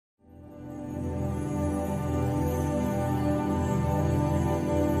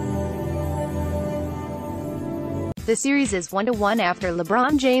The series is 1-1 after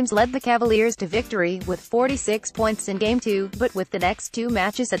LeBron James led the Cavaliers to victory with 46 points in Game 2, but with the next two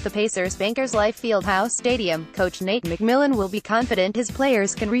matches at the Pacers Bankers Life Fieldhouse Stadium, coach Nate McMillan will be confident his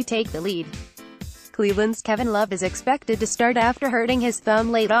players can retake the lead. Cleveland's Kevin Love is expected to start after hurting his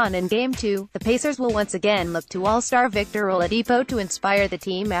thumb late on in Game 2. The Pacers will once again look to All-Star Victor Oladipo to inspire the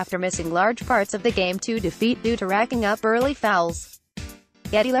team after missing large parts of the Game 2 defeat due to racking up early fouls.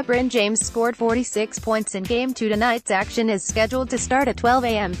 GETTYLeBron James scored 46 points in Game 2. Tonight's action is scheduled to start at 12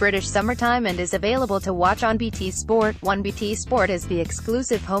 a.m. British Summer Time and is available to watch on BT Sport. BT Sport is the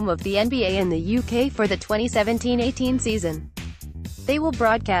exclusive home of the NBA in the UK for the 2017-18 season. They will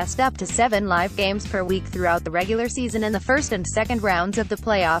broadcast up to 7 live games per week throughout the regular season and the first and second rounds of the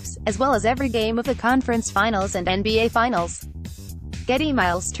playoffs, as well as every game of the conference finals and NBA finals. Getty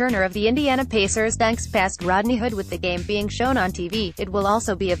Miles Turner of the Indiana Pacers thanks past Rodney Hood with the game being shown on TV. It will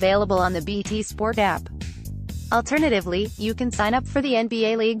also be available on the BT Sport app. Alternatively, you can sign up for the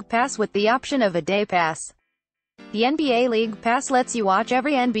NBA League Pass with the option of a day pass. The NBA League Pass lets you watch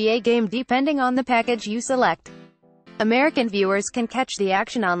every NBA game depending on the package you select. American viewers can catch the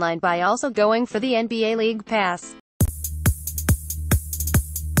action online by also going for the NBA League Pass.